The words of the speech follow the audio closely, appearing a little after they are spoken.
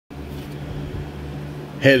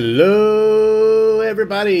Hello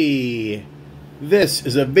everybody! This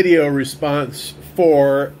is a video response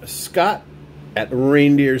for Scott at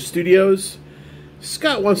Reindeer Studios.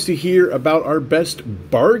 Scott wants to hear about our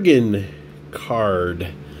best bargain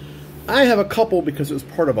card. I have a couple because it was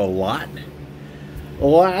part of a lot.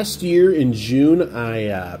 Last year in June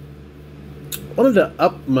I wanted to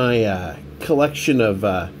up my collection of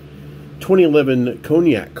 2011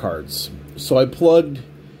 cognac cards. So I plugged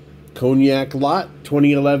Cognac lot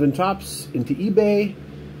 2011 tops into eBay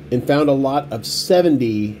and found a lot of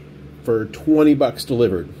 70 for 20 bucks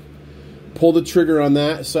delivered. Pulled the trigger on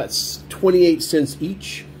that, so that's 28 cents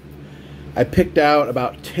each. I picked out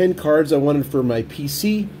about 10 cards I wanted for my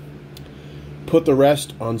PC, put the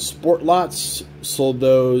rest on sport lots, sold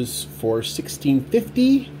those for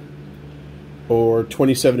 $16.50 or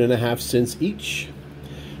 27.5 cents each.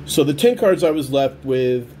 So the 10 cards I was left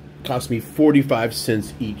with cost me 45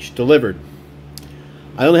 cents each delivered.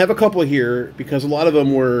 I only have a couple here because a lot of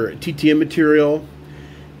them were TTM material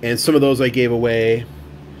and some of those I gave away.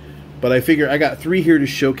 But I figure I got 3 here to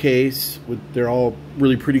showcase. They're all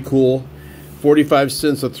really pretty cool. 45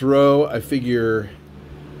 cents a throw. I figure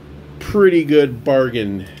pretty good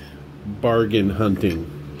bargain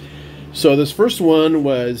hunting. So this first one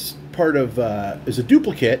was part of is a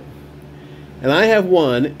duplicate, and I have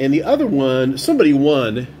one, and the other one somebody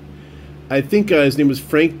won. I think his name was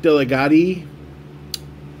Frank Delegati,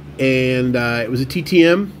 and it was a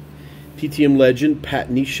TTM legend, Pat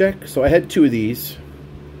Neshek. So I had 2 of these.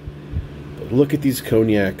 But look at these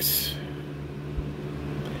cognacs.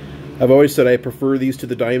 I've always said I prefer these to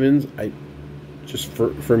the diamonds.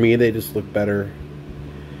 For me, they just look better.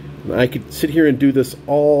 And I could sit here and do this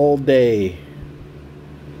all day.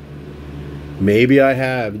 Maybe I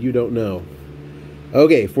have, you don't know.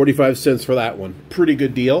 Okay, 45 cents for that one. Pretty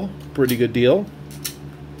good deal. Pretty good deal.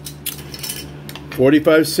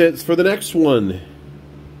 45 cents for the next one.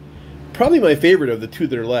 Probably my favorite of the 2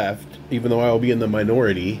 that are left, even though I will be in the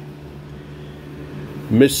minority.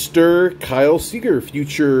 Mr. Kyle Seager,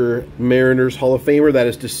 future Mariners Hall of Famer. That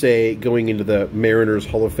is to say, going into the Mariners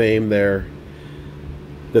Hall of Fame there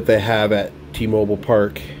that they have at T-Mobile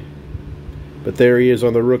Park. But there he is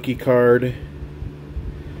on the rookie card.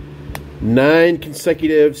 9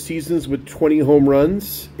 consecutive seasons with 20 home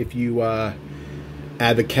runs. If you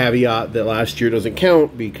add the caveat that last year doesn't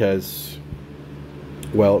count because,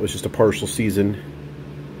 well, it was just a partial season.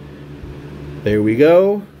 There we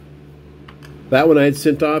go. That one I had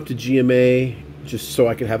sent off to GMA just so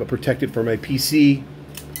I could have it protected for my PC.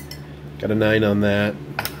 Got a 9 on that.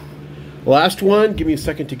 Last one, give me a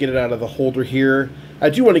second to get it out of the holder here.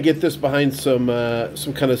 I do want to get this behind some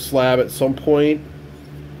kind of slab at some point.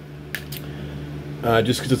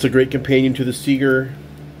 Just because it's a great companion to the Seager.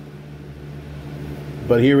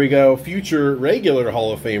 But here we go. Future regular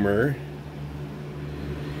Hall of Famer,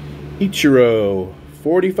 Ichiro.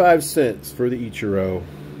 45 cents for the Ichiro.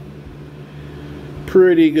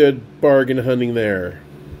 Pretty good bargain hunting there.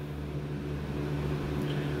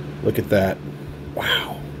 Look at that.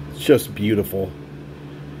 Wow. It's just beautiful.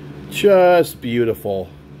 Just beautiful.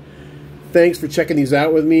 Thanks for checking these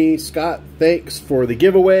out with me. Scott, thanks for the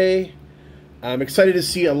giveaway. I'm excited to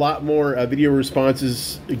see a lot more video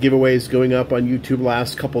responses, giveaways going up on YouTube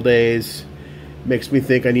last couple days. Makes me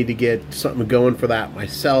think I need to get something going for that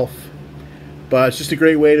myself. But it's just a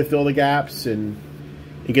great way to fill the gaps and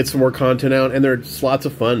get some more content out. And they're just lots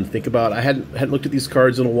of fun. Think about, I hadn't looked at these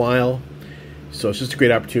cards in a while. So it's just a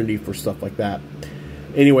great opportunity for stuff like that.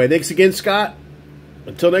 Anyway, thanks again, Scott.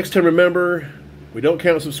 Until next time, remember, we don't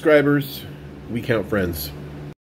count subscribers, we count friends.